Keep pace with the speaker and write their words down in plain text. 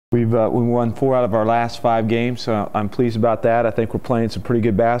We won 4 out of our last 5 games, so I'm pleased about that. I think we're playing some pretty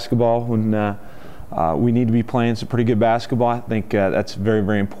good basketball when we need to be playing some pretty good basketball. I think that's very,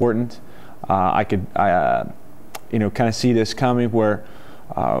 very important. I could, kind of see this coming where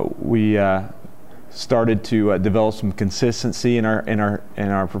we started to develop some consistency in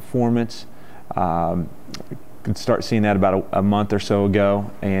our performance. Could start seeing that about a month or so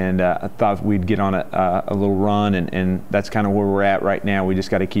ago, and I thought we'd get on a little run, and that's kind of where we're at right now. We just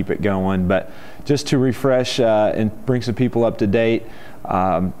got to keep it going. But just to refresh and bring some people up to date,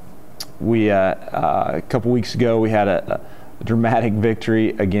 a couple weeks ago we had a dramatic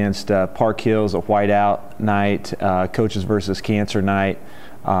victory against Park Hills, a whiteout night, coaches versus cancer night.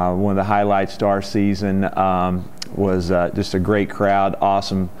 One of the highlights to our season was just a great crowd,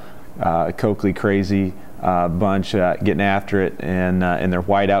 awesome, Coakley crazy bunch getting after it in their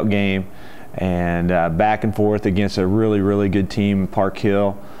whiteout game, and back and forth against a really, really good team, Park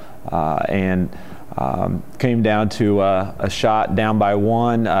Hill, and came down to a shot down by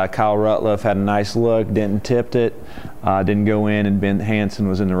 1. Kyle Rutliff had a nice look, didn't tip it, didn't go in, and Ben Hansen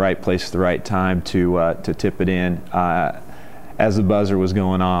was in the right place at the right time to tip it in as the buzzer was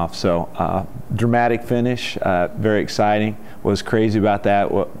going off. So dramatic finish, very exciting. What was crazy about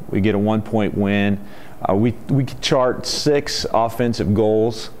that, we get a 1-point win. We chart 6 offensive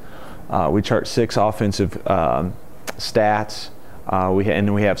goals. We chart 6 offensive stats. We have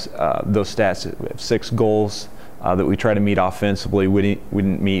those stats. We have 6 goals that we try to meet offensively. We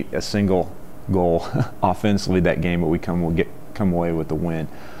didn't meet a single goal offensively that game, but we come away with the win.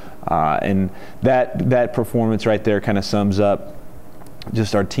 And that performance right there kind of sums up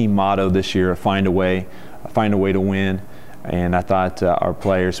just our team motto this year: find a way to win. And I thought our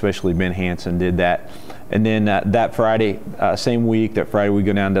players, especially Ben Hansen, did that. And then that Friday, same week, that Friday we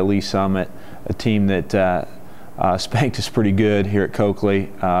go down to Lee Summit, a team that spanked us pretty good here at Coakley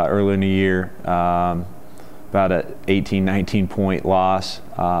early in the year. About an 18, 19-point loss.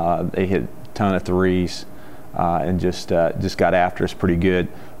 They hit a ton of threes and just got after us pretty good.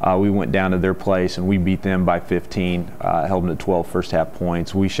 We went down to their place and we beat them by 15, held them to 12 first half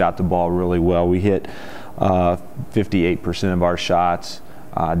points. We shot the ball really well. We hit 58% of our shots.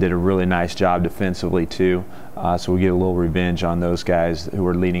 Did a really nice job defensively too, so we get a little revenge on those guys who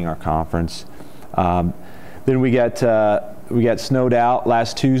were leading our conference. Then we got snowed out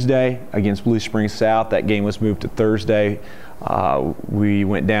last Tuesday against Blue Springs South. That game was moved to Thursday. We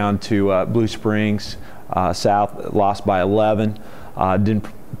went down to Blue Springs South, lost by 11. Didn't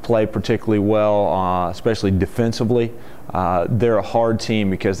play particularly well, especially defensively. They're a hard team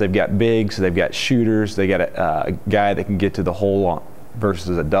because they've got bigs, they've got shooters, they got a guy that can get to the hole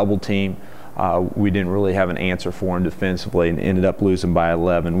versus a double team. We didn't really have an answer for him defensively and ended up losing by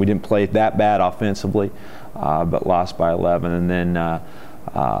 11. We didn't play that bad offensively, but lost by 11. And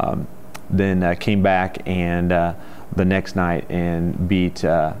then came back and the next night and beat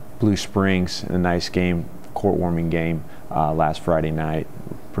Blue Springs in a nice game, court-warming game last Friday night.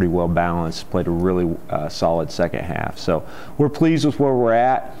 Pretty well balanced, played a really solid second half. So we're pleased with where we're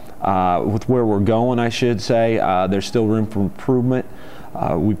at, with where we're going, I should say. There's still room for improvement.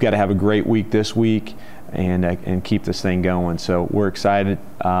 We've got to have a great week this week and keep this thing going. So we're excited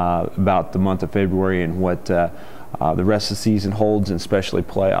about the month of February and what the rest of the season holds, and especially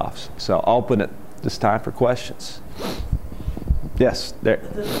playoffs. So I'll open it this time for questions. Yes, there.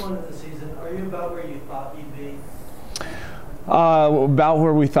 At this point of the season, are you about where you thought you'd be? About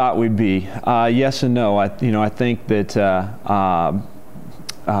where we thought we'd be. Yes and no. I think that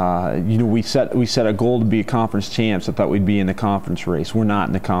we set a goal to be a conference champs. I thought we'd be in the conference race. We're not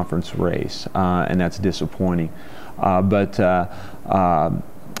in the conference race, and that's disappointing. But I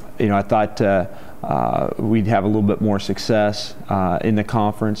thought we'd have a little bit more success in the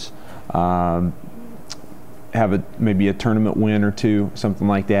conference. Have maybe a tournament win or 2, something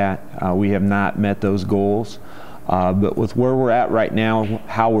like that. We have not met those goals. But with where we're at right now,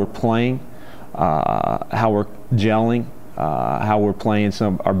 how we're playing, how we're gelling, how we're playing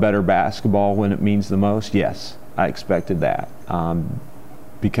our better basketball when it means the most, yes, I expected that.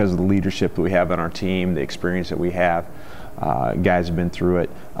 Because of the leadership that we have on our team, the experience that we have, guys have been through it.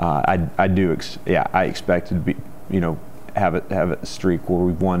 I expected to be, have a streak where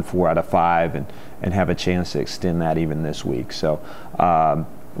we've won 4 out of 5 and have a chance to extend that even this week. So. I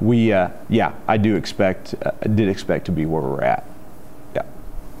did expect to be where we're at. Yeah.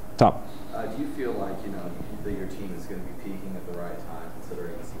 Tom. Do you feel like, that your team is going to be peaking at the right time,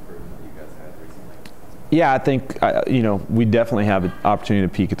 considering this improvement that you guys had recently? Yeah, I think, we definitely have an opportunity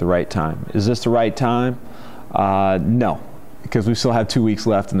to peak at the right time. Is this the right time? No, because we still have 2 weeks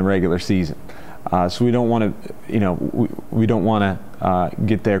left in the regular season. So we don't want to, we don't want to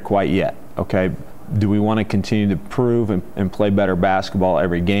get there quite yet. Okay, do we want to continue to prove and play better basketball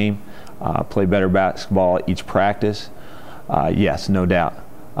every game, play better basketball at each practice? Yes, no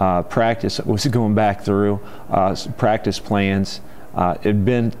doubt. Practice was going back through practice plans. It had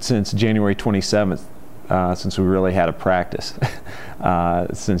been since January 27th since we really had a practice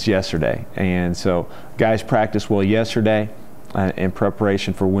since yesterday, and so guys practiced well yesterday in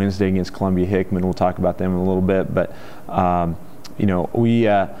preparation for Wednesday against Columbia Hickman. We'll talk about them in a little bit, but we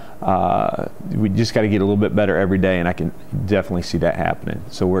just got to get a little bit better every day, and I can definitely see that happening.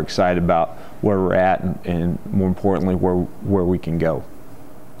 So we're excited about where we're at, and more importantly, where we can go.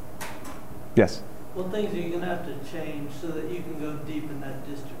 Yes? What things are you going to have to change so that you can go deep in that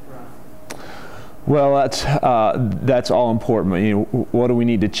district run? Well, that's all important. What do we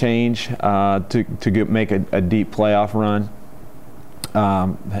need to change to make a deep playoff run?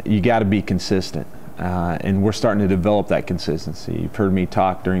 You got to be consistent, and we're starting to develop that consistency. You've heard me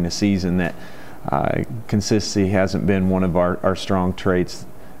talk during the season that consistency hasn't been one of our strong traits,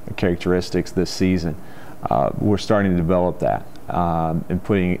 characteristics this season. We're starting to develop that and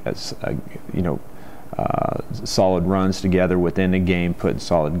putting solid runs together within the game, putting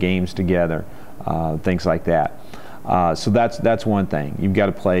solid games together, things like that. So that's one thing. You've got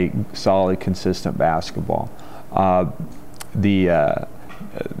to play solid, consistent basketball. The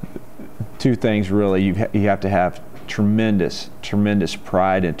two things really, you have to have tremendous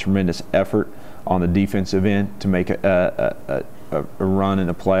pride and tremendous effort on the defensive end to make a run in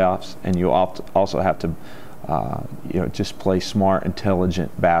the playoffs, and you also have to just play smart,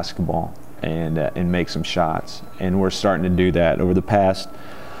 intelligent basketball and make some shots. And we're starting to do that. Over the past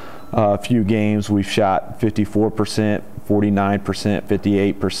few games, we've shot 54%, 49%,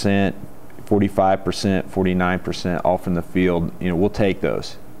 58%, 45%, 49%, all from the field. We'll take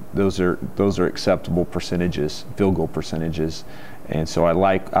those. Those are acceptable percentages, field goal percentages. And so I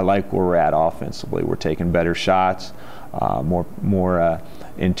like where we're at offensively. We're taking better shots, more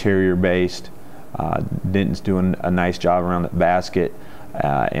interior based. Denton's doing a nice job around the basket,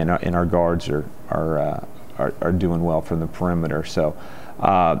 and our guards are doing well from the perimeter. So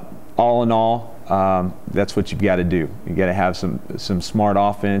all in all, that's what you've got to do. You got to have some smart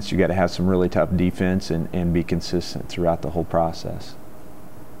offense. You got to have some really tough defense, and be consistent throughout the whole process.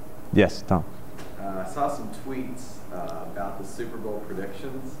 Yes, Tom. I saw some tweets about the Super Bowl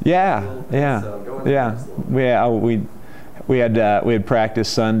predictions. Yeah. So go into this a little bit. We had practice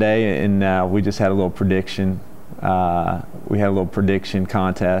Sunday, and we just had a little prediction. We had a little prediction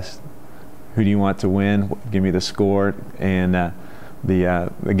contest. Who do you want to win? Give me the score. And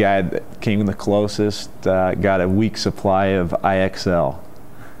the guy that came the closest got a week supply of IXL.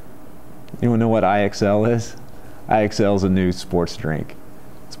 Anyone know what IXL is? IXL is a new sports drink.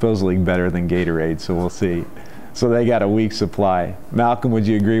 It's supposedly better than Gatorade, so we'll see. So they got a week supply. Malcolm, would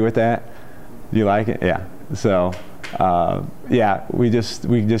you agree with that? Do you like it? Yeah. So. We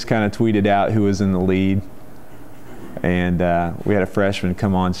just kind of tweeted out who was in the lead, and we had a freshman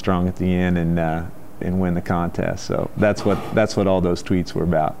come on strong at the end and win the contest. So that's what all those tweets were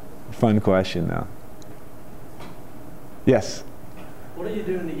about. Fun question though. Yes. What are you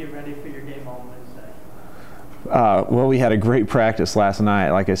doing to get ready for your game on Wednesday? Well, we had a great practice last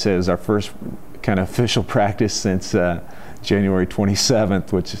night. Like I said, it was our first kind of official practice since January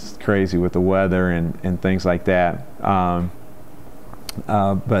 27th, which is crazy with the weather and things like that.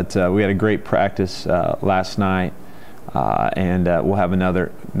 But we had a great practice last night, and we'll have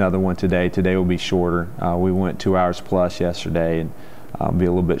another one today. Today will be shorter. We went 2 hours plus yesterday, and be a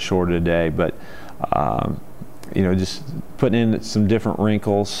little bit shorter today. But just putting in some different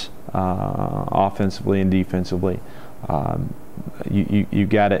wrinkles offensively and defensively. You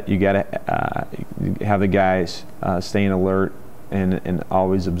gotta have the guys staying alert and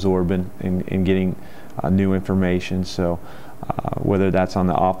always absorbing and getting new information. So whether that's on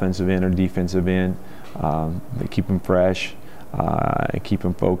the offensive end or defensive end, they keep them fresh, keep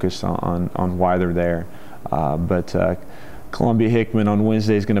them focused on why they're there. But Columbia Hickman on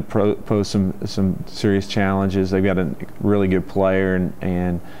Wednesday is going to pose some serious challenges. They've got a really good player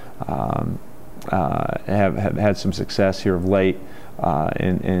and have had some success here of late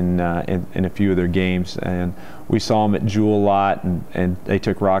in a few of their games, and we saw them at Jewel a lot, and they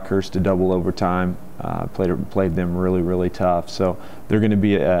took Rockhurst to double overtime. Played them really tough, so they're going to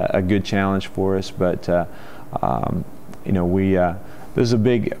be a good challenge for us. But this is a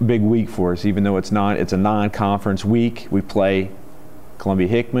big week for us, even though it's a non-conference week. We play Columbia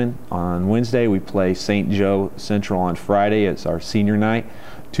Hickman on Wednesday. We play St. Joe Central on Friday. It's our senior night.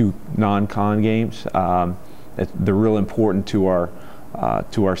 2 non-con games. They're real important to our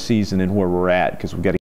to our season and where we're at, because we've got to